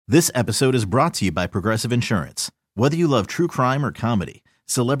This episode is brought to you by Progressive Insurance. Whether you love true crime or comedy,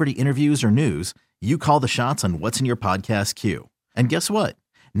 celebrity interviews or news, you call the shots on what's in your podcast queue. And guess what?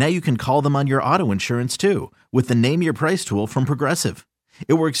 Now you can call them on your auto insurance too with the Name Your Price tool from Progressive.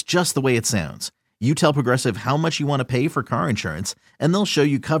 It works just the way it sounds. You tell Progressive how much you want to pay for car insurance, and they'll show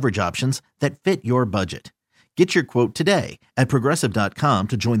you coverage options that fit your budget. Get your quote today at Progressive.com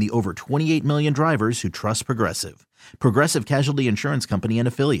to join the over 28 million drivers who trust Progressive. Progressive Casualty Insurance Company and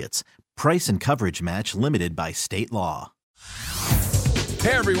Affiliates. Price and coverage match limited by state law.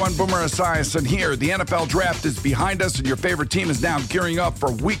 Hey everyone, Boomer Esiason here. The NFL Draft is behind us and your favorite team is now gearing up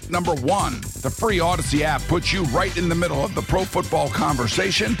for week number 1. The free Odyssey app puts you right in the middle of the pro football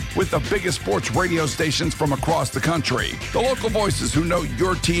conversation with the biggest sports radio stations from across the country. The local voices who know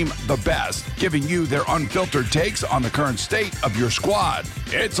your team the best, giving you their unfiltered takes on the current state of your squad.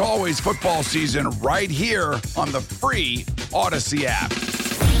 It's always football season right here on the free Odyssey app.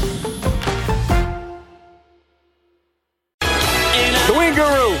 The Wing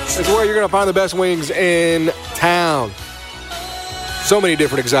Guru is where you're going to find the best wings in town. So many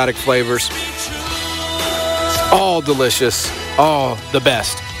different exotic flavors. All delicious. All the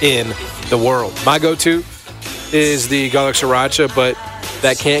best in the world. My go-to is the garlic sriracha, but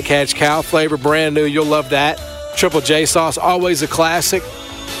that Can't Catch Cow flavor, brand new. You'll love that. Triple J sauce, always a classic.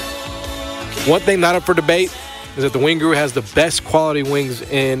 One thing not up for debate is that the Wing Guru has the best quality wings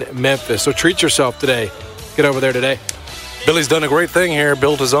in Memphis. So treat yourself today. Get over there today. Billy's done a great thing here,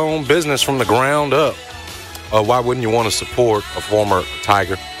 built his own business from the ground up. Why wouldn't you want to support a former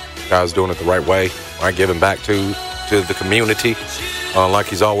Tiger? Guy's doing it the right way, right? Giving back to the community like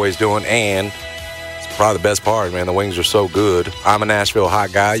he's always doing. And it's probably the best part, man. The wings are so good. I'm a Nashville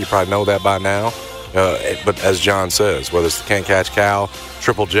hot guy. You probably know that by now. But as John says, whether it's the Can't Catch Cow,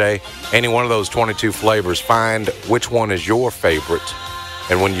 Triple J, any one of those 22 flavors, find which one is your favorite.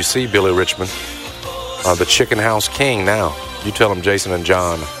 And when you see Billy Richmond, the Chicken House King now, you tell him Jason and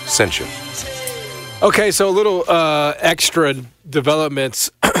John sent you. Okay, so a little extra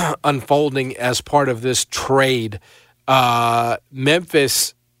developments unfolding as part of this trade.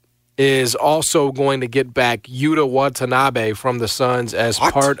 Memphis is also going to get back Yuta Watanabe from the Suns as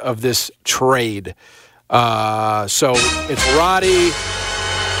part of this trade. So it's Roddy,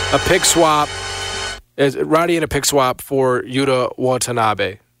 a pick swap. It's Roddy and a pick swap for Yuta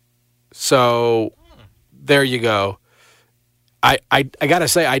Watanabe. So there you go. I got to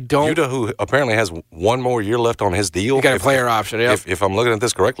say, I don't... Yuta, who apparently has one more year left on his deal. He got a player option, yeah. If I'm looking at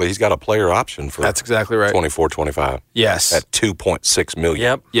this correctly, he's got a player option for... That's exactly right. 24-25. Yes. At $2.6 million.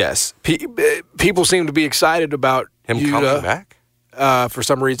 Yep. Yes. People seem to be excited about him Yuta, coming back? For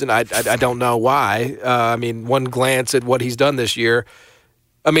some reason. I don't know why. I mean, one glance at what he's done this year.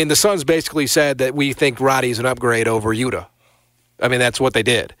 I mean, the Suns basically said that we think Roddy's an upgrade over Yuta. I mean, that's what they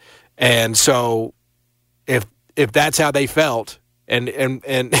did. And so... If that's how they felt, and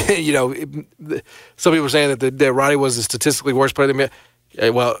you know, some people were saying that Roddy was the statistically worst player.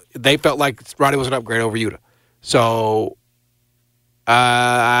 Well, they felt like Roddy was an upgrade over Yuta. So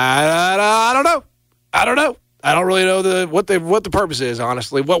I don't know. I don't really know what the purpose is.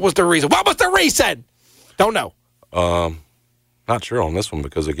 Honestly, what was the reason? What was the reason? Don't know. Not sure on this one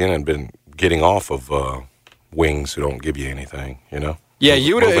because again, I've been getting off of wings who don't give you anything. You know. Yeah,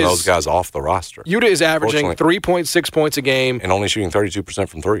 Yuta is those guys off the roster. Yuta is averaging 3.6 points a game and only shooting 32%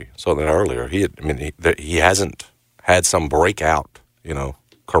 from three. So then earlier, he hasn't had some breakout,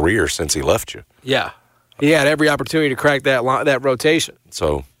 career since he left you. Yeah, he had every opportunity to crack that rotation.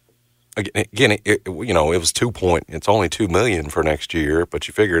 So again, it was It's only $2 million for next year, but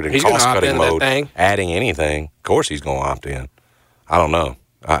you figured in cost cutting mode, adding anything, of course he's going to opt in. I don't know.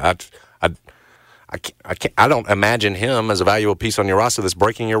 I don't imagine him as a valuable piece on your roster that's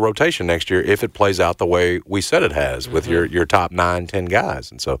breaking your rotation next year if it plays out the way we said it has with your top 9-10 guys.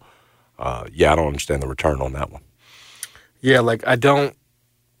 And so, I don't understand the return on that one. Yeah, I don't.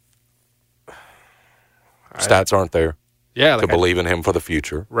 Stats aren't there. Yeah, to believe in him for the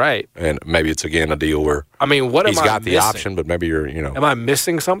future, right? And maybe it's again a deal where he's got the option, but maybe you're Am I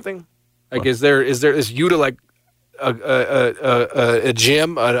missing something? Is Yuta a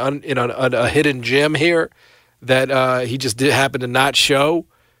gem, a hidden gem here that he just did happen to not show?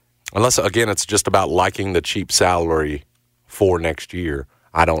 Unless, again, it's just about liking the cheap salary for next year.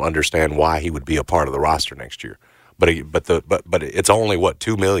 I don't understand why he would be a part of the roster next year. But it's only,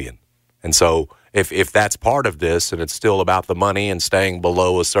 $2 million. And so if that's part of this and it's still about the money and staying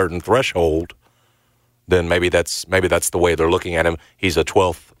below a certain threshold, then maybe that's the way they're looking at him. He's a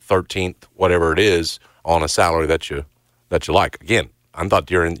 12th, 13th, whatever it is, on a salary that you like. Again, I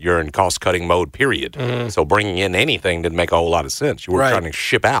thought you're in cost-cutting mode, period. Mm-hmm. So bringing in anything didn't make a whole lot of sense. You were trying to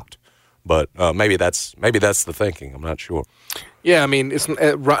ship out. But maybe that's the thinking. I'm not sure. Yeah, I mean, it's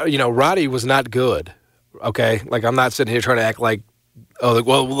Roddy was not good. Okay, like I'm not sitting here trying to act like,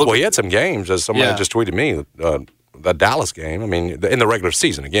 look. He had some games, as somebody just tweeted me, the Dallas game. I mean, in the regular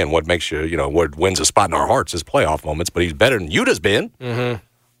season, again, what makes what wins a spot in our hearts is playoff moments. But he's better than Yuta's been,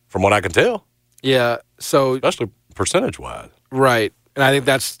 from what I can tell. Yeah, so especially percentage-wise, right? And I think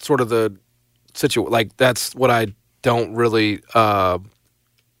that's sort of the situation. Like that's what I don't really.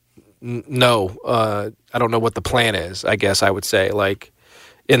 No, I don't know what the plan is, I guess I would say. Like,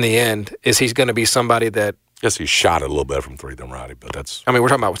 in the end, is he's going to be somebody that... I guess he shot it a little better from three than Roddy, but that's... I mean, we're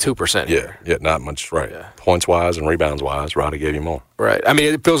talking about 2% here. Yeah, not much, right. Yeah. Points-wise and rebounds-wise, Roddy gave you more. Right. I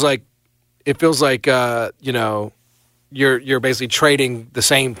mean, it feels like you're basically trading the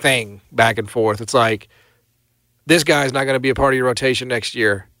same thing back and forth. It's like, this guy's not going to be a part of your rotation next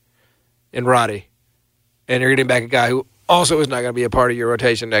year in Roddy, and you're getting back a guy who... also is not going to be a part of your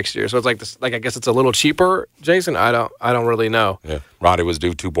rotation next year. So it's like this, like I guess it's a little cheaper, Jason. I don't really know. Yeah. Roddy was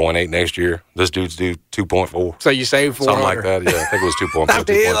due 2.8 next year. This dude's due 2.4. So you save 400. Something like that. Yeah, I think it was 2.4,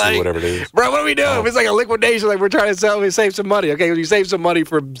 2.2, whatever it is. Bro, what are we doing? It's like a liquidation. Like we're trying to sell and save some money. Okay, you save some money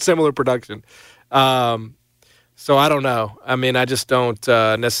for similar production. So I don't know. I mean, I just don't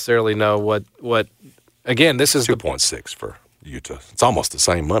necessarily know what. Again, this is 2.6 for Yuta. It's almost the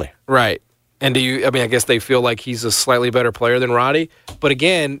same money. Right. And I guess they feel like he's a slightly better player than Roddy. But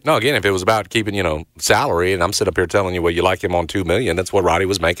again... No, if it was about keeping, salary, and I'm sitting up here telling you, well, you like him on $2 million, that's what Roddy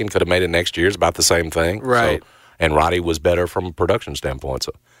was making, could have made it next year. It's about the same thing. Right. So, and Roddy was better from a production standpoint.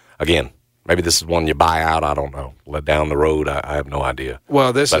 So, again, maybe this is one you buy out. I don't know. Let down the road, I have no idea.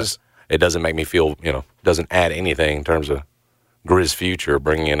 Well, it doesn't make me feel, doesn't add anything in terms of Grizz future,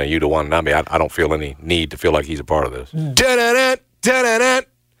 bringing in a Yuta Watanabe. I don't feel any need to feel like he's a part of this. Da-da-da.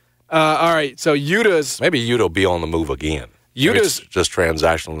 All right, so Yuta's... Maybe Yuta will be on the move again. Yuta's... just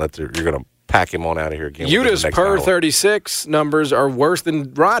transactional that you're going to pack him on out of here again. Yuta's per 36 numbers are worse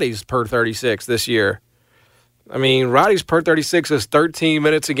than Roddy's per 36 this year. I mean, Roddy's per 36 is 13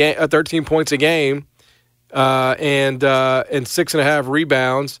 points a game, and 6.5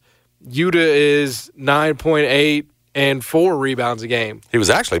 rebounds. Yuta is 9.8 and 4 rebounds a game. He was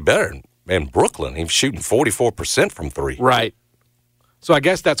actually better in Brooklyn. He was shooting 44% from three. Right. So I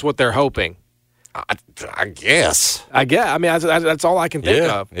guess that's what they're hoping. I guess. I mean, that's all I can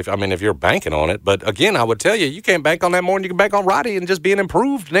think of. If you're banking on it. But again, I would tell you, you can't bank on that more than you can bank on Roddy and just being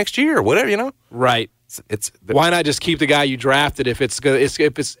improved next year, whatever, Right. Why not just keep the guy you drafted if it's good?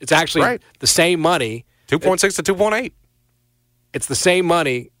 It's actually the same money. 2.6 to 2.8. It's the same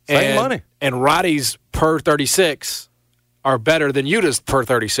money. Same money. And Roddy's per 36 are better than Yuta's per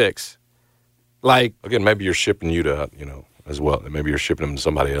 36. Like again, maybe you're shipping Yuta, as well. Maybe you're shipping him to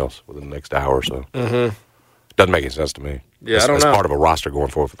somebody else within the next hour or so. Mm-hmm. Doesn't make any sense to me. Yeah, I don't know. That's part of a roster going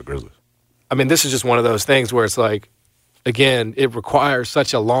forward for the Grizzlies. I mean, this is just one of those things where it's like, again, it requires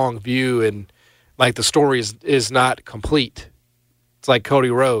such a long view, and like the story is not complete. It's like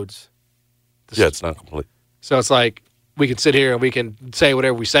Cody Rhodes. It's not complete. So it's like we can sit here and we can say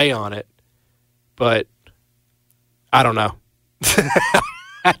whatever we say on it, but I don't know.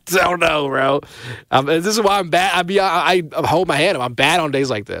 I don't know, bro. This is why I'm bad. I hold my hand up. I'm bad on days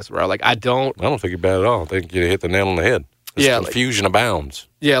like this, bro. Like I don't think you're bad at all. I think you hit the nail on the head. Confusion abounds.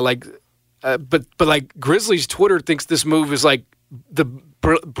 Yeah, but like Grizzlies Twitter thinks this move is like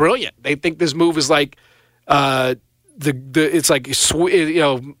brilliant. They think this move is like it's like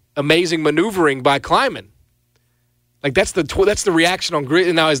amazing maneuvering by Kleiman. Like that's the reaction on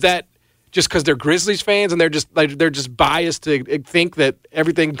Grizzlies. Now is that just because they're Grizzlies fans and they're just biased to think that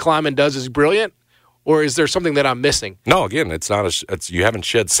everything Kleiman does is brilliant, or is there something that I'm missing? No, again, it's not. You haven't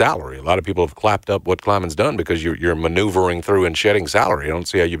shed salary. A lot of people have clapped up what Kleiman's done because you're maneuvering through and shedding salary. I don't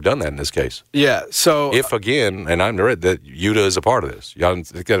see how you've done that in this case. Yeah. So if again, and I'm read that Yuta is a part of this. Y'all didn't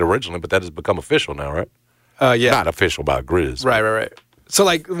think that originally, but that has become official now, right? Yeah. Not official by Grizz. Right. So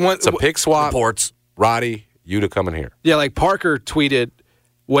like it's a pick swap. Reports Roddy Yuta coming here. Yeah, like Parker tweeted,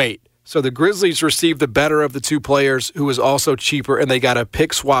 wait. So the Grizzlies received the better of the two players who was also cheaper, and they got a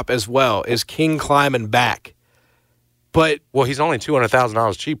pick swap as well. Is King Kleiman back? But he's only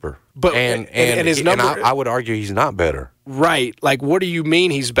 $200,000 cheaper. But and his number, and I would argue he's not better. Right. Like, what do you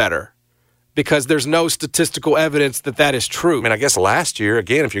mean he's better? Because there's no statistical evidence that is true. I mean, I guess last year,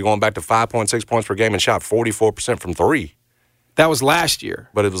 again, if you're going back to 5.6 points per game and shot 44% from three. That was last year.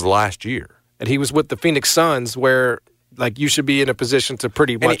 But it was last year. And he was with the Phoenix Suns where – like, you should be in a position to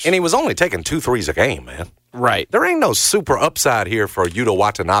pretty much... And he was only taking 2 threes a game, man. Right. There ain't no super upside here for Yuta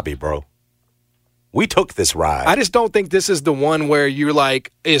Watanabe, bro. We took this ride. I just don't think this is the one where you're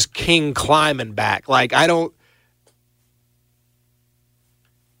like, is King climbing back? Like, I don't.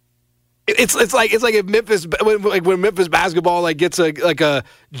 It's like if Memphis when Memphis basketball gets a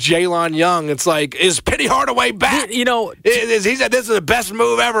Jalen Young, it's like, is Penny Hardaway back? You know, he said this is the best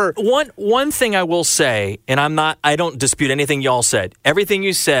move ever. One thing I will say, and I don't dispute anything y'all said. Everything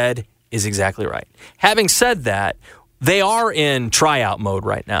you said is exactly right. Having said that, they are in tryout mode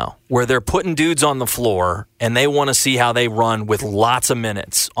right now, where they're putting dudes on the floor, and they want to see how they run with lots of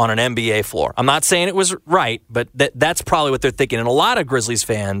minutes on an NBA floor. I'm not saying it was right, but that's probably what they're thinking. And a lot of Grizzlies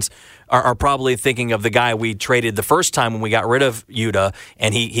fans are probably thinking of the guy we traded the first time when we got rid of Yuta,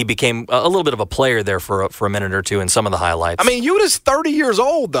 and he became a little bit of a player there for a minute or two in some of the highlights. I mean, Yuta's 30 years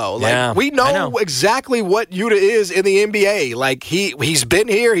old, though. Like, we know exactly what Yuta is in the NBA. Like, he's been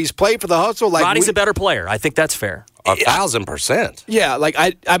here. He's played for the hustle. Like, Roddy's a better player. I think that's fair. 1,000%. Yeah, like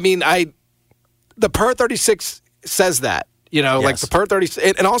I mean, the per 36 says that, you know, like the per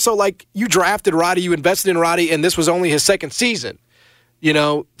 36, and also like you drafted Roddy, you invested in Roddy, and this was only his second season, you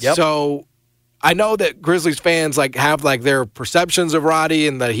know. Yep. So I know that Grizzlies fans have their perceptions of Roddy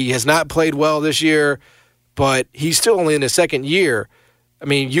and that he has not played well this year, but he's still only in his second year. I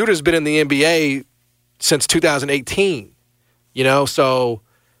mean, Yuta's been in the NBA since 2018, you know, so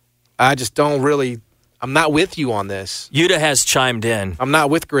I just don't really. I'm not with you on this. Yuta has chimed in. I'm not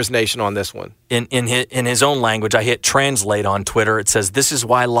with Grizz Nation on this one. In his own language, I hit translate on Twitter. It says, "This is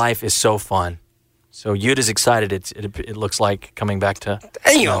why life is so fun." So Yuta's excited. It looks like coming back to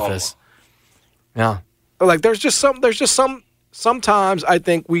Memphis. Yeah. Like there's just sometimes I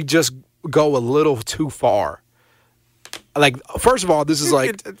think we just go a little too far. Like, first of all, this is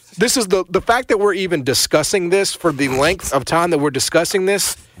the fact that we're even discussing this for the length of time that we're discussing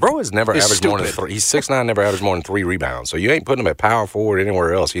this. Bro has never averaged more than 3. He's 6'9", never averaged more than 3 rebounds. So you ain't putting him at power forward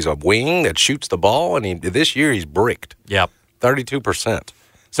anywhere else. He's a wing that shoots the ball, and this year he's bricked. Yep. 32%.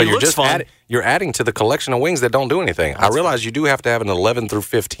 So you're adding to the collection of wings that don't do anything. I realize you do have to have an 11 through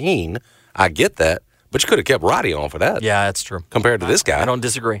 15. I get that, but you could have kept Roddy on for that. Yeah, that's true. Compared to this guy. I don't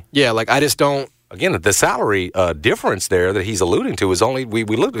disagree. Yeah, like I just don't. Again, the salary difference there that he's alluding to is only we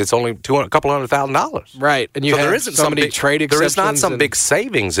looked. It's only a couple $100,000, right? And you there isn't some big trade. There is not some big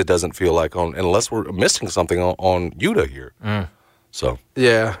savings. It doesn't feel like unless we're missing something on Yuta here. So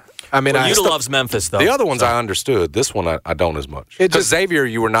yeah, I mean, Yuta loves Memphis though. The other ones I understood. This one I don't as much. Because Xavier,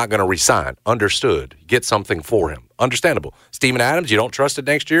 you were not going to resign. Understood. Get something for him. Understandable. Steven Adams, you don't trust it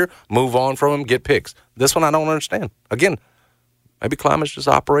next year. Move on from him. Get picks. This one I don't understand. Again, maybe Klima's just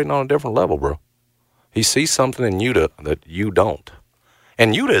operating on a different level, bro. He sees something in Yuta that you don't.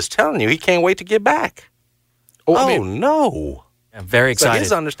 And Yuta is telling you he can't wait to get back. No. I'm very excited. So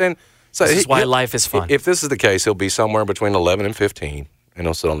his understand. So this is why life is fun. If this is the case, he'll be somewhere between 11 and 15, and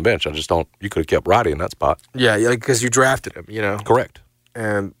he'll sit on the bench. I just don't. You could have kept Roddy in that spot. Yeah, because you drafted him, you know. Correct.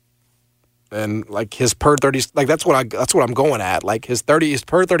 And like his per 30, like that's what I'm going at. Like his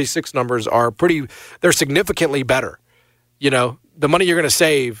per 36 numbers are pretty. They're significantly better. You know, the money you're going to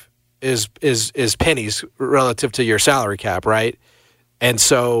save is pennies relative to your salary cap, right? And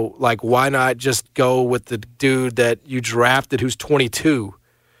so, like, why not just go with the dude that you drafted who's 22?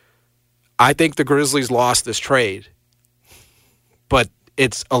 I think the Grizzlies lost this trade, but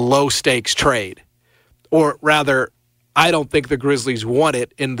it's a low-stakes trade. Or rather, I don't think the Grizzlies want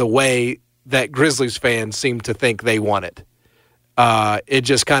it in the way that Grizzlies fans seem to think they want it. It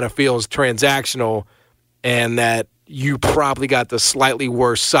just kind of feels transactional, and that you probably got the slightly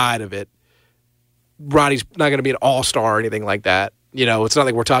worse side of it. Roddy's not going to be an all-star or anything like that. You know, it's not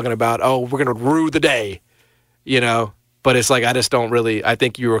like we're talking about, we're going to rue the day, you know. But it's like I just don't really – I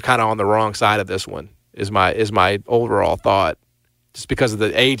think you were kind of on the wrong side of this one is my overall thought, just because of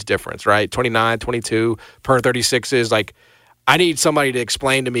the age difference, right? 29, 22, per 36 is like I need somebody to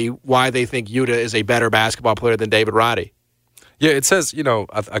explain to me why they think Yuta is a better basketball player than David Roddy. Yeah, it says, you know,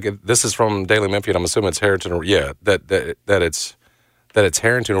 this is from Daily Memphis. I'm assuming it's Harrington. Yeah, that it's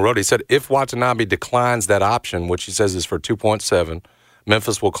Harrington and Roddy. He said if Watanabe declines that option, which he says is for 2.7,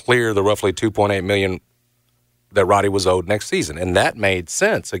 Memphis will clear the roughly $2.8 million that Roddy was owed next season, and that made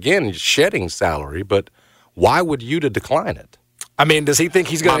sense. Again, shedding salary, but why would Yuta decline it? I mean, does he think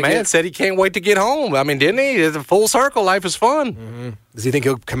he's going to? My man said he can't wait to get home. I mean, didn't he? It's a full circle. Life is fun. Mm-hmm. Does he think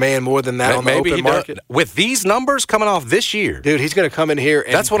he'll command more than that on the open market? With these numbers coming off this year. Dude, he's going to come in here.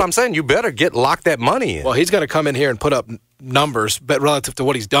 And that's what I'm saying. You better lock that money in. Well, he's going to come in here and put up numbers, but relative to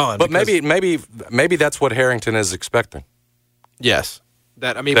what he's done. But maybe that's what Harrington is expecting. Yes.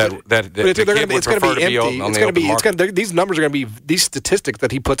 These numbers are going to be, these statistics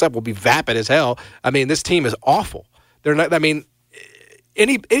that he puts up will be vapid as hell. I mean, this team is awful. They're not, I mean,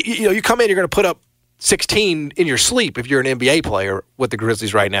 you come in, you're going to put up 16 in your sleep if you're an NBA player with the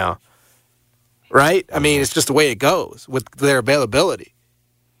Grizzlies right now. Right? I mean, it's just the way it goes with their availability.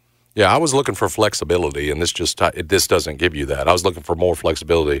 Yeah, I was looking for flexibility, and this doesn't give you that. I was looking for more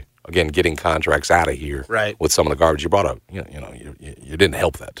flexibility. Again, getting contracts out of here with some of the garbage you brought up. You didn't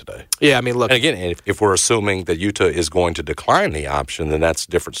help that today. Yeah, I mean, look. And again, if we're assuming that Yuta is going to decline the option, then that's a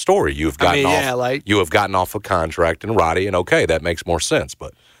different story. You have gotten off a contract in Roddy, and okay, that makes more sense.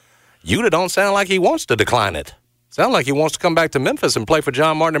 But Yuta don't sound like he wants to decline it. Sound like he wants to come back to Memphis and play for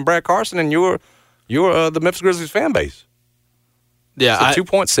John Martin and Brad Carson, and you're the Memphis Grizzlies fan base. Yeah, so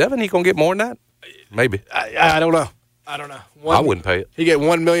 2.7. He gonna get more than that? Maybe. I don't know. I wouldn't pay it. He get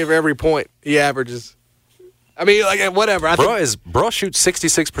 $1 million for every point he averages. I mean, like whatever. Bro shoots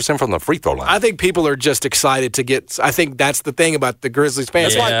 66% from the free throw line. I think people are just excited to get. I think that's the thing about the Grizzlies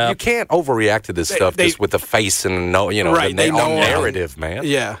fans. That's why you can't overreact to this stuff just with the face and narrative, man.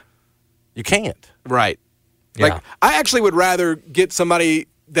 Yeah, you can't. Right. Yeah. Like I actually would rather get somebody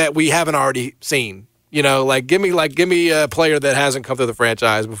that we haven't already seen. You know, give me a player that hasn't come through the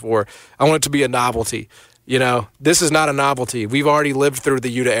franchise before. I want it to be a novelty. You know, this is not a novelty. We've already lived through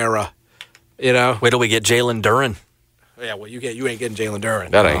the Yuta era. You know, wait till we get Jalen Duren. Yeah, well, you ain't getting Jalen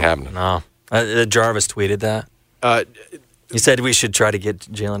Duren. That ain't happening. No, Jarvis tweeted that. He said we should try to get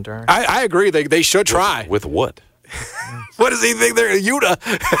Jalen Duren. I agree. They should try. With what? What does he think they're Yuta?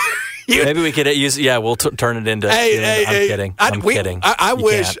 Maybe we could use. Yeah, we'll turn it into. I'm kidding. I'm kidding. I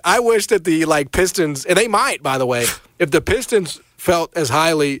wish that the Pistons, and they might, by the way, if the Pistons felt as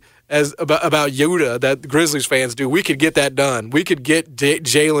highly as about Yuta that the Grizzlies fans do, we could get that done. We could get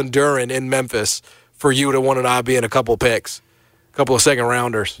Jalen Duren in Memphis for Yuta Watanabe and a couple picks, a couple of second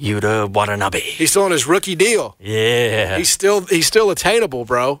rounders. Yuta Watanabe. He's still on his rookie deal. Yeah, he's still attainable,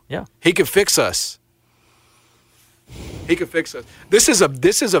 bro. Yeah, he could fix us. He could fix us. This is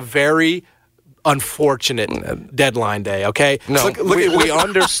a very unfortunate deadline day, okay? No, we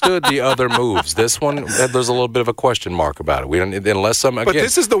understood the other moves. This one, there's a little bit of a question mark about it. But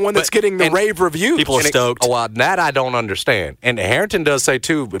this is the one that's getting the rave reviews. People are stoked. That I don't understand. And Harrington does say,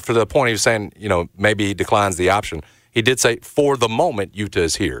 too, but for the point he was saying, maybe he declines the option. He did say, for the moment, Yuta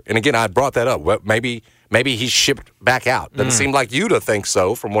is here. And again, I brought that up. Well, maybe he's shipped back out. Doesn't seem like Yuta thinks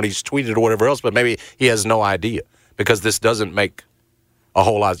so from what he's tweeted or whatever else, but maybe he has no idea. Because this doesn't make a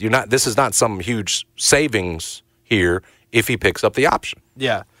whole lot. This is not some huge savings here if he picks up the option.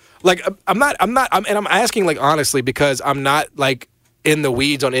 Yeah, I'm asking honestly because I'm not in the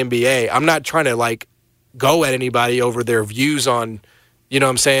weeds on NBA. I'm not trying to go at anybody over their views on, you know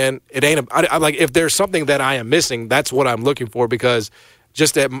what I'm saying? It ain't. If there's something that I am missing, that's what I'm looking for because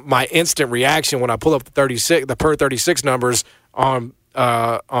just at my instant reaction when I pull up the per 36 numbers on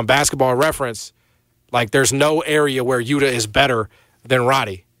Basketball Reference. There's no area where Yuta is better than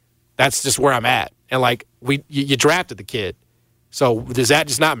Roddy. That's just where I'm at. And, you drafted the kid. So, does that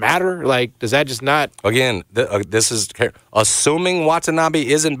just not matter? Does that just not... Again, this is... Assuming Watanabe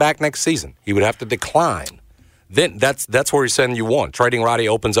isn't back next season, he would have to decline. Then that's where he's saying you want. Trading Roddy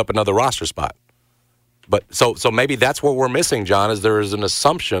opens up another roster spot. But so maybe that's what we're missing, John, is there is an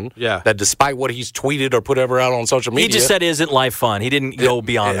assumption that despite what he's tweeted or put ever out on social media... He just said, isn't life fun? He didn't go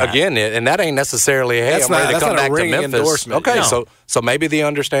beyond that. Again, and that ain't necessarily, hey, I'm ready to come back to Memphis. Endorsement. Okay, no. So maybe the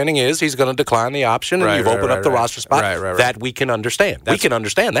understanding is he's going to decline the option and you've opened up the roster spot. That we can understand. We can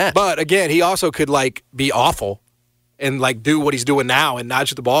understand that. But again, he also could, be awful and, do what he's doing now and not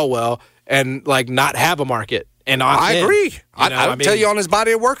shoot the ball well and, not have a market. And I agree. I tell you on his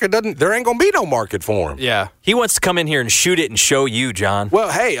body of work, there ain't going to be no market for him. Yeah. He wants to come in here and shoot it and show you, John.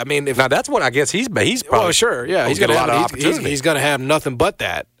 Well, hey, I mean, now that's what I guess he's probably. Well, sure, yeah. He's got a lot of opportunity. He's going to have nothing but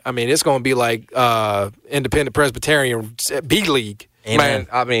that. I mean, it's going to be independent Presbyterian B League. Amen. Man,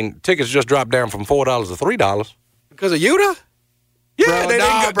 I mean, tickets just dropped down from $4 to $3 because of Yuta. Yeah, they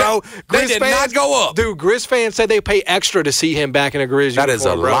did not go up. Dude, Grizz fans said they pay extra to see him back in a Grizz uniform. That is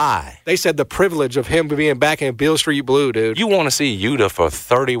a lie. They said the privilege of him being back in Beale Street Blue, dude. You want to see Yuta for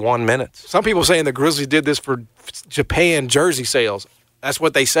 31 minutes? Some people saying the Grizzlies did this for Japan jersey sales. That's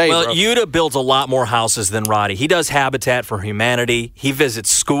what they say, Well, bro. Yuta builds a lot more houses than Roddy. He does Habitat for Humanity. He visits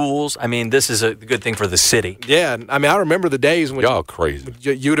schools. I mean, this is a good thing for the city. Yeah, I mean, I remember the days when y'all crazy.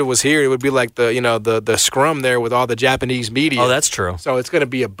 Yuta was here. It would be like the scrum there with all the Japanese media. Oh, that's true. So it's going to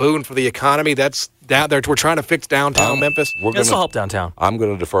be a boon for the economy. That's down there. We're trying to fix downtown Memphis. This will help downtown. I'm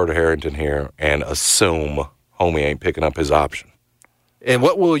going to defer to Harrington here and assume homie ain't picking up his option. And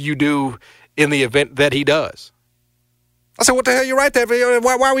what will you do in the event that he does? I said, what the hell, you right there?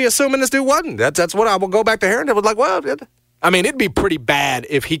 Why are we assuming this dude wasn't? That's what I will go back to Harrington. Was like, well, I mean, it'd be pretty bad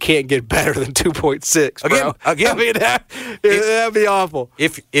if he can't get better than 2.6. Again, I mean, that'd be awful.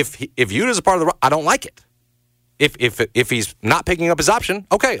 If Yuta's a part of the, I don't like it. If he's not picking up his option,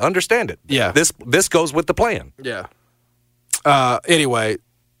 okay, understand it. Yeah. This goes with the plan. Yeah. Anyway,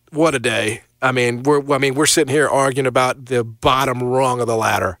 what a day. I mean, we're sitting here arguing about the bottom rung of the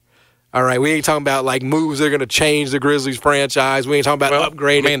ladder. All right, we ain't talking about like moves that are going to change the Grizzlies franchise. We ain't talking about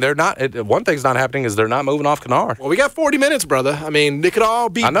upgrading. I mean, they're not. One thing's not happening is they're not moving off Kennard. Well, we got 40 minutes, brother. I mean, it could all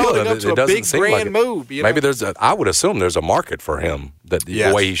be building up to a big grand move. Maybe I would assume there's a market for him. That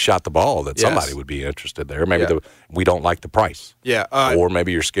the way he shot the ball, that somebody would be interested there. Maybe we don't like the price. Yeah. Or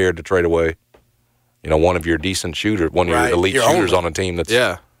maybe you're scared to trade away, one of your decent shooters, one of your elite shooters on a team that's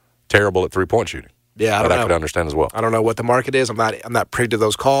terrible at 3-point shooting. Yeah, I don't know. I could understand as well. I don't know what the market is. I'm not privy to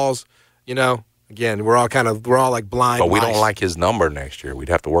those calls. Again, we're all like blind. But we mice. don't like his number next year. We'd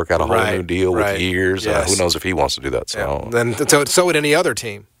have to work out a whole new deal with years. Yes. Who knows if he wants to do that? So so would any other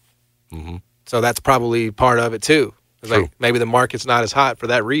team. Mm-hmm. So that's probably part of it too. True. Like maybe the market's not as hot for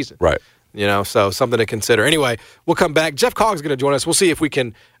that reason. Right. So something to consider. Anyway, we'll come back. Geoff Calkins is going to join us. We'll see if we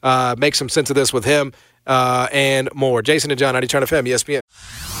can make some sense of this with him and more. Jason and John, 90 Turn FM, ESPN.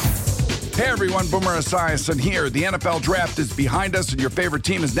 Hey everyone, Boomer Esiason here. The NFL Draft is behind us and your favorite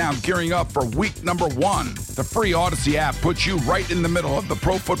team is now gearing up for week number 1. The free Odyssey app puts you right in the middle of the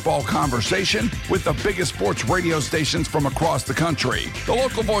pro football conversation with the biggest sports radio stations from across the country. The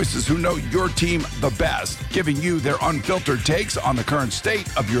local voices who know your team the best, giving you their unfiltered takes on the current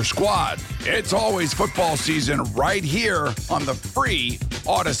state of your squad. It's always football season right here on the free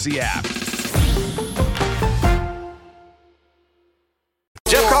Odyssey app.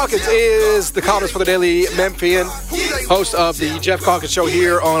 Geoff Calkins is the columnist for the Daily Memphian, host of the Geoff Calkins Show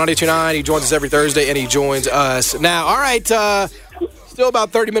here on 92.9. He joins us every Thursday, and he joins us now. All right, still about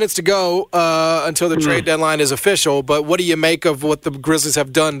 30 minutes to go until the trade deadline is official, but what do you make of what the Grizzlies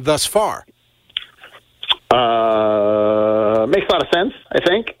have done thus far? Makes a lot of sense, I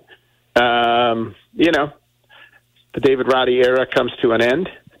think. The David Roddy era comes to an end.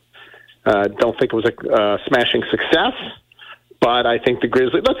 Don't think it was a smashing success. But I think the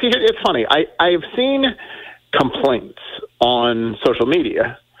Grizzlies, let's see, it's funny. I've seen complaints on social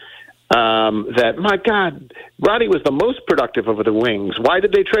media that, my God, Roddy was the most productive of the wings. Why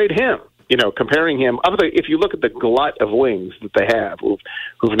did they trade him? Comparing him. If you look at the glut of wings that they have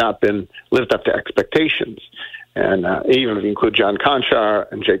who've not been lived up to expectations, and even if you include John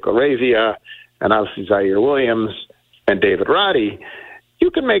Conchar and Jake LaRavia and obviously Zaire Williams and David Roddy,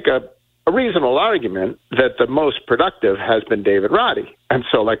 you can make a reasonable argument that the most productive has been David Roddy. And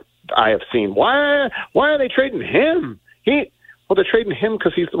so, I have seen, why are they trading him? They're trading him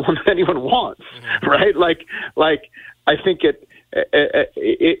because he's the one that anyone wants, right? I think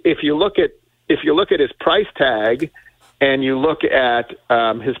if you look at his price tag and you look at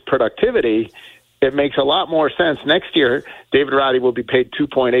his productivity, it makes a lot more sense. Next year, David Roddy will be paid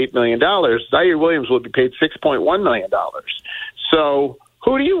 $2.8 million. Zaire Williams will be paid $6.1 million. So,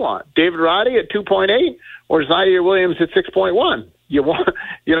 who do you want? David Roddy at 2.8 or Zaire Williams at 6.1?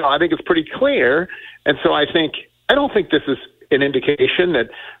 I think it's pretty clear. And so I don't think this is an indication that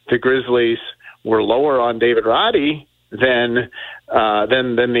the Grizzlies were lower on David Roddy than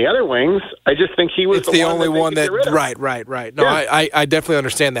the other wings. I just think he was the only one that right. No, yeah. I definitely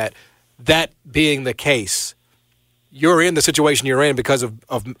understand that. That being the case, you're in the situation you're in because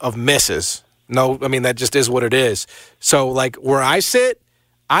of misses. No, I mean that just is what it is. So where I sit,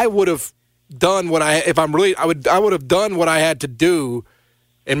 I would have done I would have done what I had to do,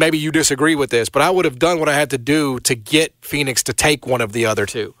 and maybe you disagree with this, but I would have done what I had to do to get Phoenix to take one of the other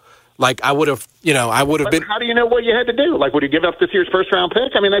two. I would have been. How do you know what you had to do? Would you give up this year's first round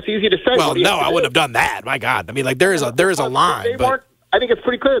pick? I mean, that's easy to say. Well, no, I wouldn't have done that. My God, I mean, there is a line. But I think it's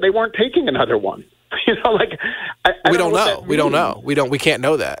pretty clear they weren't taking another one. We don't know. We don't know. We can't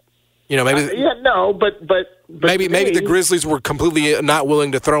know that. Maybe. But maybe the Grizzlies were completely not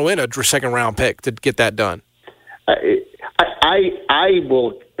willing to throw in a second round pick to get that done. I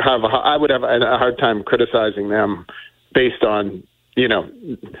would have a hard time criticizing them based on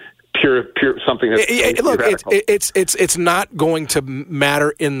pure something that's look. It's not going to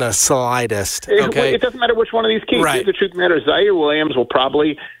matter in the slightest. Okay, it doesn't matter which one of these keys. Right. The truth matters. Zaire Williams will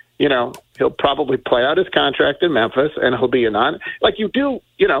probably. He'll probably play out his contract in Memphis, and he'll be a non. You do.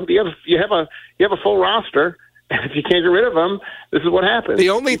 You have a full roster, and if you can't get rid of him, this is what happens.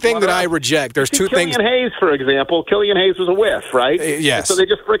 The only thing that I reject, there's two things. Killian Hayes, for example. Killian Hayes was a whiff, right? Yes. And so they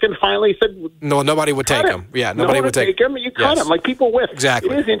just freaking finally said, no, nobody would take him. Yeah, nobody would take him. You cut him. People whiff.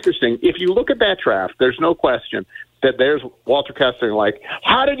 Exactly. It is interesting. If you look at that draft, there's no question. that there's Walter Kessler like,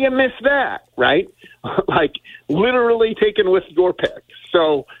 how did you miss that, right? Like, literally taken with your pick.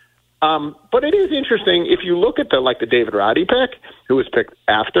 So, but it is interesting if you look at the David Roddy pick, who was picked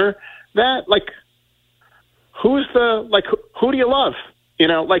after that. Like, who do you love? You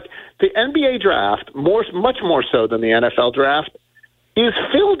know, like the NBA draft, much more so than the NFL draft, is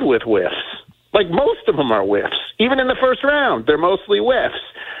filled with whiffs. Like, most of them are whiffs. Even in the first round, they're mostly whiffs.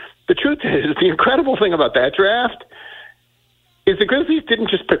 The truth is, the incredible thing about that draft is the Grizzlies didn't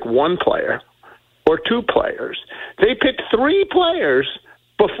just pick one player or two players. They picked three players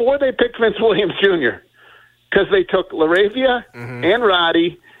before they picked Vince Williams Jr. because they took LaRavia and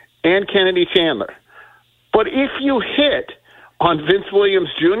Roddy and Kennedy Chandler. But if you hit on Vince Williams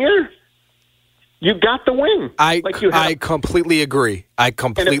Jr., you got the win. I completely agree. I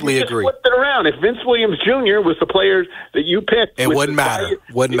completely agree. Flip it around. If Vince Williams Jr. was the player that you picked, it wouldn't matter.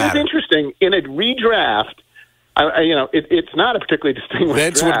 Wouldn't matter. It's interesting in a redraft. It's not a particularly distinguished.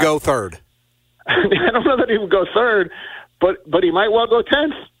 Vince draft. would go third. I don't know that he would go third, but he might well go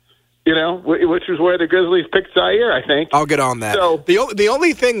 10th. You know, which is where the Grizzlies picked Zaire, I think. I'll get on that. So, the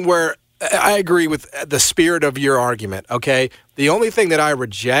only thing where I agree with the spirit of your argument, okay? The only thing that I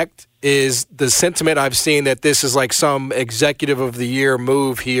reject is the sentiment I've seen that this is like some executive of the year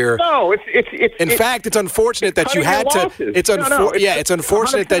move here. No, it's in fact, it's unfortunate that you had to. It's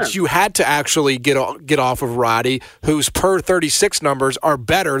unfortunate 100%. That you had to actually get off of Roddy, whose per 36 numbers are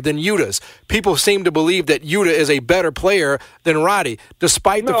better than Yuta's. People seem to believe that Yuta is a better player than Roddy,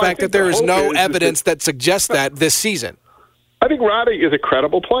 despite the fact that there is no evidence that suggests that this season. I think Roddy is a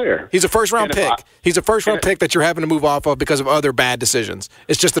credible player. He's a first-round pick. He's a first-round pick that you're having to move off of because of other bad decisions.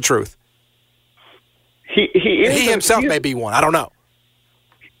 It's just the truth. He himself may be one. I don't know.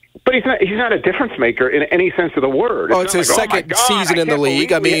 But he's not a difference maker in any sense of the word. It's his second season in the league.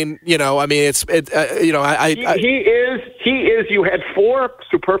 He is. You had four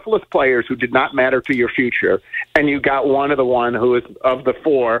superfluous players who did not matter to your future, and you got one who is of the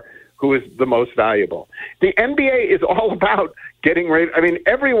four who is the most valuable. The NBA is all about getting ready. I mean,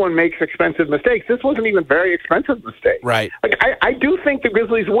 everyone makes expensive mistakes. This wasn't even a very expensive mistake. Right. Like, I do think the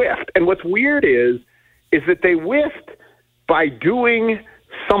Grizzlies whiffed. And what's weird is that they whiffed by doing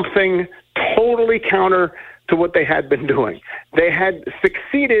something totally counter to what they had been doing. They had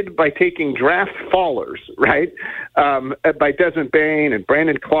succeeded by taking draft fallers, right? By Desmond Bain and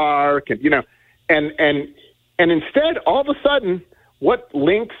Brandon Clark, and instead, all of a sudden, what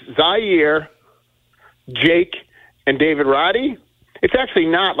links Zaire, Jake, and David Roddy? It's actually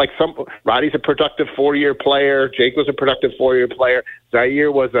not like Roddy's a productive 4-year player. Jake was a productive 4-year player.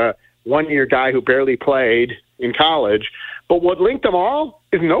 Zaire was a 1-year guy who barely played in college. But what linked them all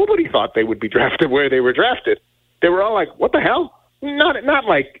is nobody thought they would be drafted where they were drafted. They were all like, what the hell? Not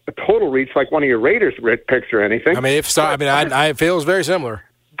like a total reach like one of your Raiders picks or anything. I mean, it feels very similar.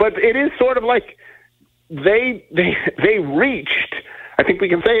 But it is sort of like they reached. I think we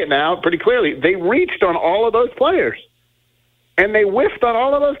can say it now pretty clearly. They reached on all of those players, and they whiffed on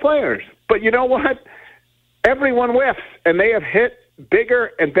all of those players. But you know what? Everyone whiffs, and they have hit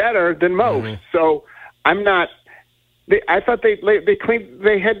bigger and better than most. Mm-hmm. So I'm not. I thought they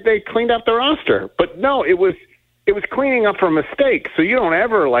cleaned up the roster, but no, it was cleaning up for mistakes. So you don't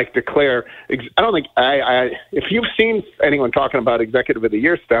ever declare. I don't think if you've seen anyone talking about executive of the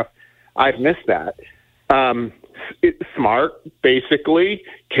year stuff, I've missed that. Smart, basically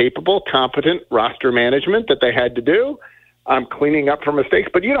capable, competent roster management that they had to do. Cleaning up for mistakes,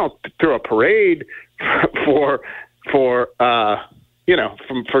 but you don't throw a parade for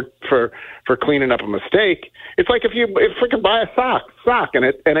cleaning up a mistake. It's like if we can buy a sock and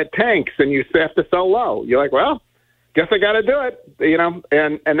it tanks and you have to sell low. You're like, well, guess I got to do it,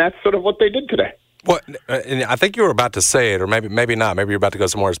 and that's sort of what they did today. Well, and I think you were about to say it, or maybe not. Maybe you're about to go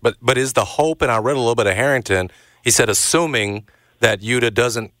somewhere else. But is the hope? And I read a little bit of Harrington. He said, assuming that Yuta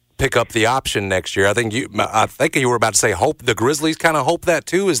doesn't pick up the option next year. I think you were about to say hope. The Grizzlies kind of hope that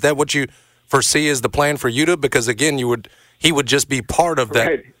too. Is that what you foresee as the plan for Yuta? Because again, he would just be part of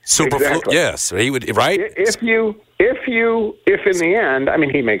that super. Exactly. Yes, he would. Right. If in the end, I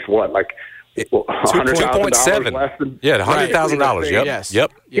mean, he makes what $2.7 less than $100,000. Yep. Yes.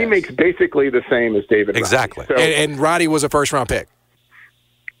 Yep. He makes basically the same as David. Exactly. Roddy. So, and Roddy was a first-round pick.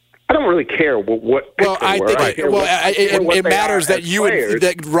 I don't really care what. Well, it matters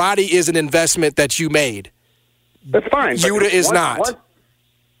that Roddy is an investment that you made. That's fine. Yuta is not.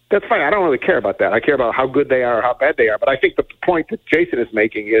 That's fine. I don't really care about that. I care about how good they are or how bad they are. But I think the point that Jason is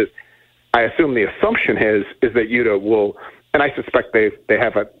making is, I assume the assumption is that Yuta will, and I suspect they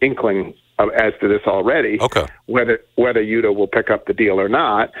have an inkling as to this already. Okay. Whether Yuta will pick up the deal or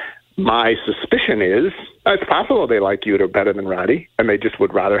not, My suspicion is it's possible they like Yuta better than Roddy, and they just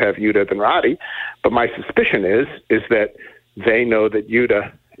would rather have Yuta than Roddy. But my suspicion is that they know that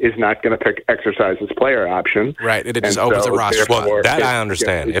Yuta is not going to exercise his player option. Right, and it just opens the roster. Well, that I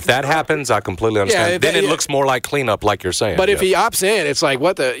understand. If that happens, I completely understand. Then it looks more like cleanup, like you're saying. But if he opts in, it's like,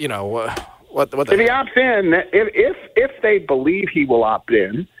 what the, what the if he opts in, if they believe he will opt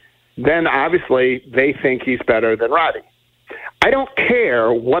in, then obviously they think he's better than Roddy. I don't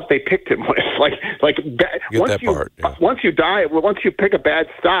care what they picked him with. Once you pick a bad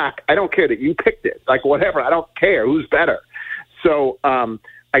stock, I don't care that you picked it. Like, whatever, I don't care who's better. So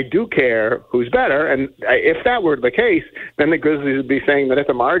I do care who's better, and if that were the case, then the Grizzlies would be saying that at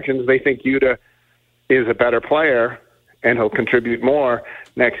the margins they think Yuta is a better player and he'll contribute more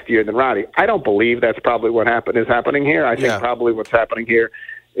next year than Roddy. I don't believe that's probably what is happening here. I think probably what's happening here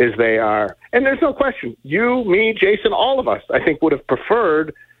is they are, and there's no question, you, me, Jason, all of us, I think would have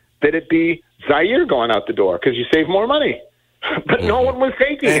preferred that it be Zaire going out the door because you save more money. But no one was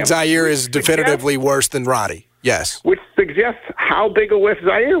taking him. And Zaire is definitively worse than Roddy. Yes. Which suggests how big a whiff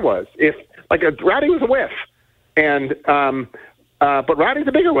Zaire was. Roddy was a whiff, and but Roddy's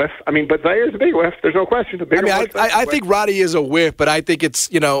a bigger whiff. But Zaire's a bigger whiff. There's no question. I think Roddy is a whiff, but I think it's,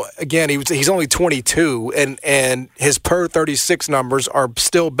 again, he's only 22, and his per 36 numbers are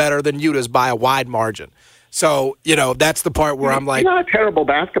still better than Yuta's by a wide margin. So, that's the part where I'm like, he's not a terrible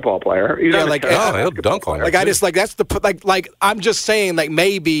basketball player. He'll dunk on it. I'm just saying,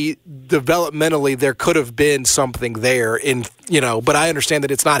 maybe developmentally there could have been something there but I understand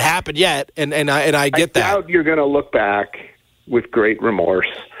that it's not happened yet, and I get that. I doubt you're going to look back with great remorse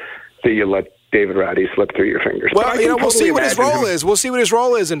that you let David Roddy slip through your fingers. Well, we'll see what his role is. We'll see what his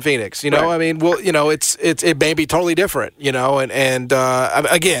role is in Phoenix. Right. It may be totally different. And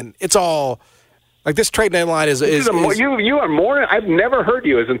again, it's all. Like, this trade deadline is you are more. I've never heard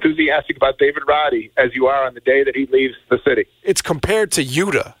you as enthusiastic about David Roddy as you are on the day that he leaves the city. It's compared to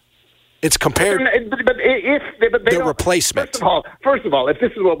Yuta. It's compared, but the replacement. First of all, if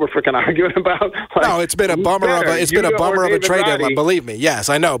this is what we're freaking arguing about, no, it's been a bummer of a trade deadline. Believe me, yes,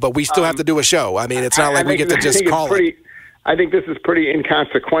 I know, but we still have to do a show. It's not like we get to just call it. I think this is pretty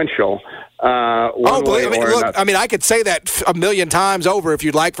inconsequential. I could say that a million times over if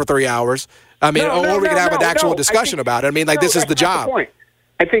you'd like for 3 hours. Or we could have an actual discussion about it. This is the job. The point.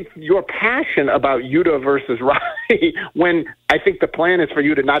 I think your passion about Yuta versus Roddy, when I think the plan is for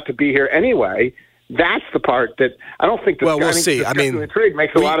Yuta not to be here anyway, that's the part that I don't think. We'll see. The trade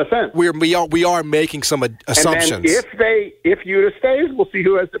makes a lot of sense. We are making some assumptions. And then if Yuta stays, we'll see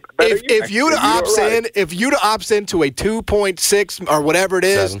who has the better. If Yuta opts into a 2.6 or whatever it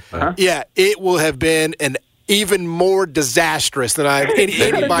is, it will have been an even more disastrous than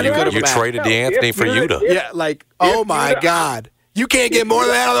anybody could have imagined. You traded DeAnthony for Yuta. Oh my God. You can't get more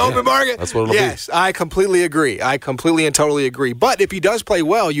than that on the open market? That's what it'll be. Yes, I completely agree. I completely and totally agree. But if he does play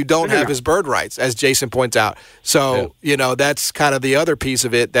well, you don't have his bird rights, as Jason points out. So, that's kind of the other piece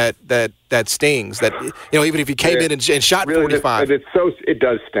of it that stings. That, even if he came in and shot really 45. It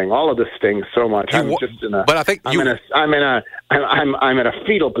does sting. All of this stings so much. I'm in a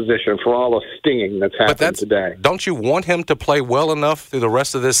fetal position for all the stinging that's happened today. Don't you want him to play well enough through the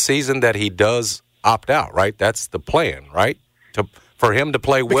rest of this season that he does opt out, right? That's the plan, right? For him to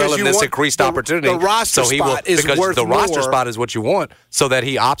play well in this increased opportunity. The roster spot is worth more. The roster spot is what you want, so that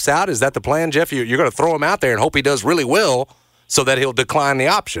he opts out. Is that the plan, Jeff? You're going to throw him out there and hope he does really well so that he'll decline the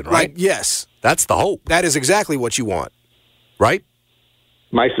option, right? Yes. That's the hope. That is exactly what you want. Right?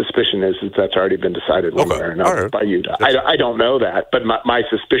 My suspicion is that that's already been decided one way or another by Utah. I don't know that, but my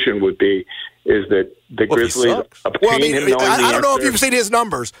suspicion would be is that the Grizzlies obtain him knowing I don't know if you've seen his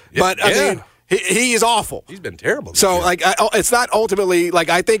numbers, but he is awful. He's been terrible. So, it's not ultimately,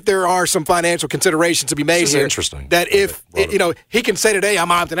 I think there are some financial considerations to be made here. Interesting. That if, he can say today, I'm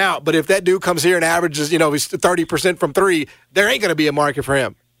opting out, but if that dude comes here and averages, he's 30% from three, there ain't going to be a market for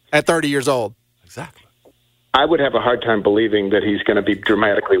him at 30 years old. Exactly. I would have a hard time believing that he's going to be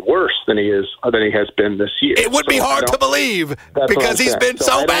dramatically worse than he has been this year. It would be hard to believe because he's been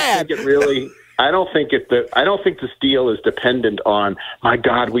so bad. I don't think this deal is dependent on, my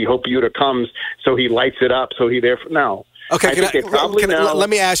God, we hope Yuta comes so he lights it up, so he no. Okay, let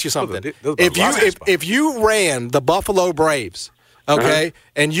me ask you something. If you ran the Buffalo Braves, okay,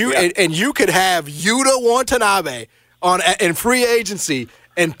 and you could have Yuta Watanabe in free agency,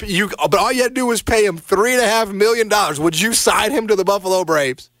 but all you had to do was pay him $3.5 million, would you sign him to the Buffalo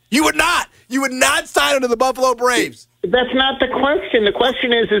Braves? You would not. You would not sign him to the Buffalo Braves. That's not the question. The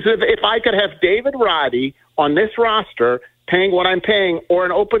question is if I could have David Roddy on this roster paying what I'm paying or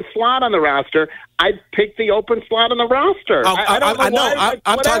an open slot on the roster, I'd pick the open slot on the roster. I know.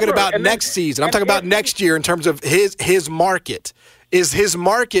 I'm talking about next season. I'm talking about next year in terms of his market. Is his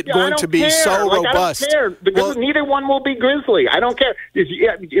market going to be so robust? I don't care. Neither one will be Grizzly. I don't care.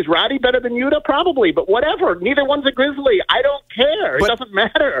 Is Roddy better than Yuta? Probably, but whatever. Neither one's a Grizzly. I don't care. It doesn't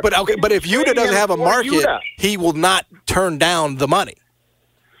matter. But if Yuta doesn't have a market, he will not turn down the money.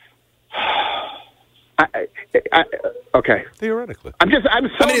 Okay. Theoretically. I'm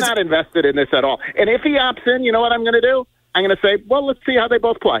not invested in this at all. And if he opts in, you know what I'm going to do? I'm going to say, well, let's see how they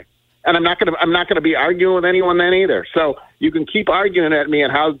both play. And I'm not going to be arguing with anyone then either. So you can keep arguing at me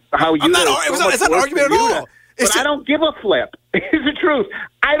and how you. It's not an argument at all. But I don't give a flip. It's the truth.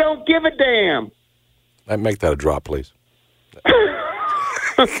 I don't give a damn. Make that a drop, please.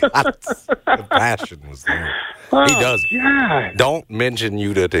 The passion was there. He doesn't. God. Don't mention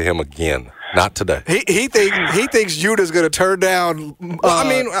Yuta to him again. Not today. He thinks Yuta's going to turn down.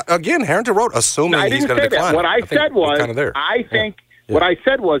 Again, Harrington wrote, assuming he's going to decline. What I said was, kind of there. What I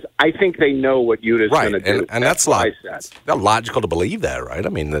said was, I think they know what Yuta's going to do. And that's logical to believe that, right? I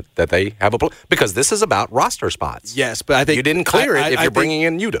mean, that they have because this is about roster spots. Yes, but I think you didn't clear it if you're bringing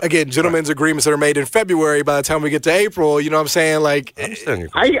in Yuta. Again, gentlemen's agreements that are made in February. By the time we get to April, you know what I'm saying? Like,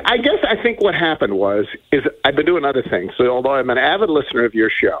 I guess I think what happened is I've been doing other things. So although I'm an avid listener of your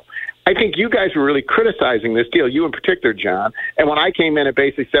show, I think you guys were really criticizing this deal, you in particular, John. And when I came in and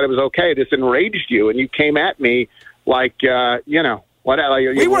basically said it was okay, this enraged you, and you came at me like,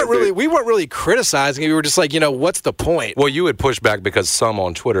 we weren't really criticizing. We were just like, what's the point? Well, you had pushed back because some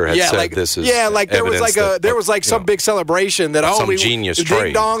on Twitter had said this is there was some big celebration that some genius trade.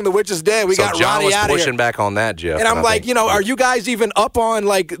 Ding dong, the witch is dead. We got John Ronnie was out of here. pushing back on that, Jeff. And I'm like, are you guys even up on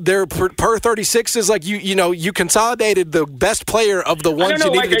like their per 36s? Like you consolidated the best player of the ones you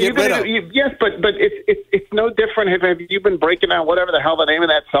needed to get rid of. Yes, but it's no different. Have you been breaking down whatever the hell the name of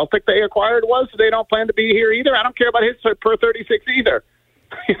that Celtic they acquired was? They don't plan to be here either. I don't care about his per 36 either.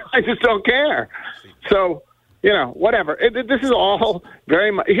 I just don't care. So, whatever. This is all very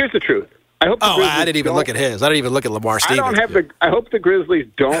much. Here's the truth. I hope. I didn't even look at his. I didn't even look at Lamar Stevens. I hope the Grizzlies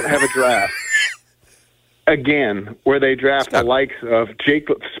don't have a draft again where they draft the likes of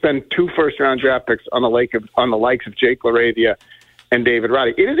spend 2 first-round draft picks on the likes of Jake LaRavia and David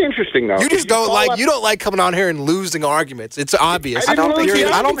Roddy. It is interesting, though. You just don't like coming on here and losing arguments. It's obvious. I don't think he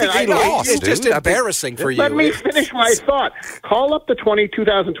lost. It's just embarrassing for you. Let me finish my thought. Call up the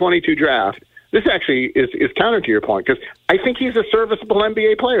 2022 draft. This actually is counter to your point because I think he's a serviceable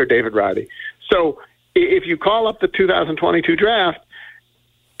NBA player, David Roddy. So if you call up the 2022 draft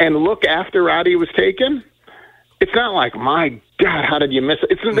and look after Roddy was taken, it's not like, my God, how did you miss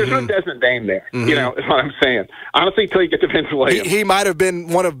it? There's no Desmond Dame there. Mm-hmm. Is what I'm saying. Honestly, until you get to Vince Williams. He might have been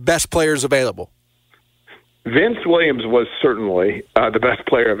one of the best players available. Vince Williams was certainly the best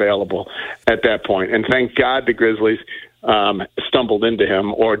player available at that point. And thank God the Grizzlies stumbled into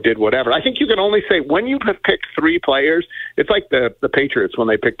him or did whatever. I think you can only say when you have picked 3 players, it's like the Patriots when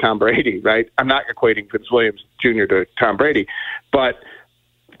they picked Tom Brady, right? I'm not equating Vince Williams Jr. to Tom Brady, but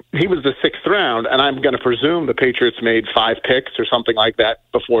he was the 6th round, and I'm going to presume the Patriots made 5 picks or something like that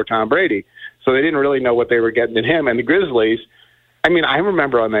before Tom Brady. So they didn't really know what they were getting in him. And the Grizzlies, I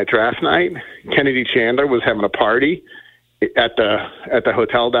remember on that draft night, Kennedy Chandler was having a party at the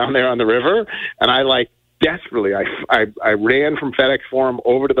hotel down there on the river, and I desperately, I ran from FedEx Forum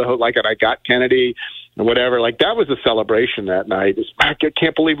over to the hotel, and I got Kennedy and whatever. That was a celebration that night. I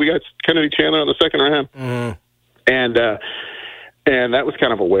can't believe we got Kennedy Chandler in the 2nd round. Mm. And that was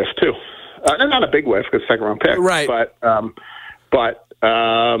kind of a whiff too. Not a big whiff because 2nd round pick, right? But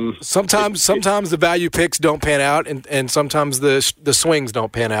sometimes the value picks don't pan out, and sometimes the swings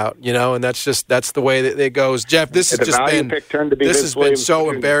don't pan out. And that's the way that it goes. Jeff, this has been so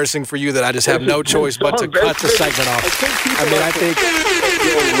embarrassing for you that I just have no choice but to cut the segment off.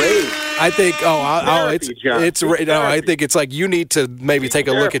 I think it's like you need to maybe take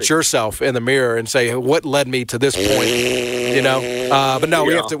a look at yourself in the mirror and say, what led me to this point? But no,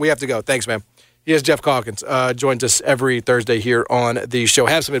 we have to go. Thanks, man. He is Geoff Calkins, joins us every Thursday here on the show.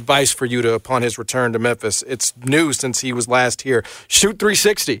 Have some advice for Yuta upon his return to Memphis. It's new since he was last here. Shoot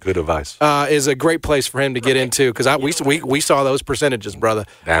 360. Good advice. Is a great place for him to get into because we saw those percentages, brother.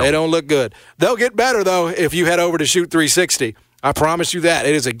 Down. They don't look good. They'll get better, though, if you head over to Shoot 360. I promise you that.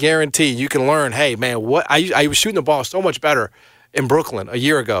 It is a guarantee. You can learn, hey, man, I was shooting the ball so much better in Brooklyn a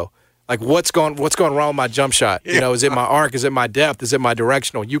year ago. Like, what's going wrong with my jump shot? You know, is it my arc? Is it my depth? Is it my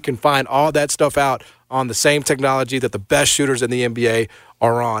directional? You can find all that stuff out on the same technology that the best shooters in the NBA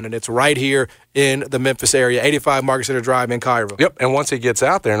are on, and it's right here in the Memphis area, 85 Market Center Drive in Cairo. Yep, and once he gets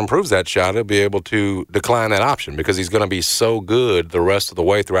out there and improves that shot, he'll be able to decline that option because he's going to be so good the rest of the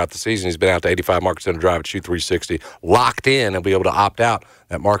way throughout the season. He's been out to 85 Market Center Drive at Shoot 360, locked in, and be able to opt out.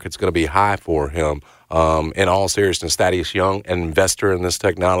 That market's going to be high for him. In all seriousness, Thaddeus Young, an investor in this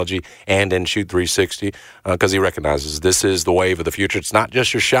technology and in Shoot 360, because he recognizes this is the wave of the future. It's not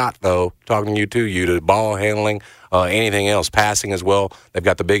just your shot, though. Talking to you, too, to ball handling, anything else, passing as well. They've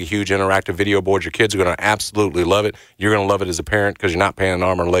got the big, huge interactive video boards. Your kids are going to absolutely love it. You're going to love it as a parent because you're not paying an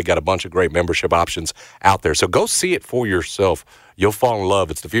arm or a leg. Got a bunch of great membership options out there. So go see it for yourself. You'll fall in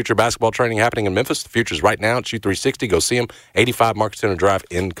love. It's the future of basketball training happening in Memphis. The future's right now at Shoot 360. Go see them, 85 Market Center Drive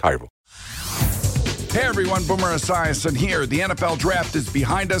in Cairo. Hey everyone, Boomer Esiason here. The NFL Draft is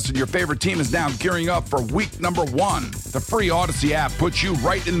behind us and your favorite team is now gearing up for week number 1. The free Odyssey app puts you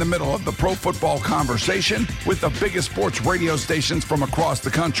right in the middle of the pro football conversation with the biggest sports radio stations from across the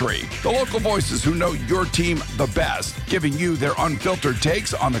country. The local voices who know your team the best, giving you their unfiltered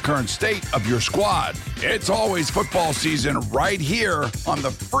takes on the current state of your squad. It's always football season right here on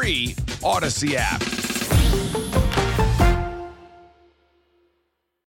the free Odyssey app.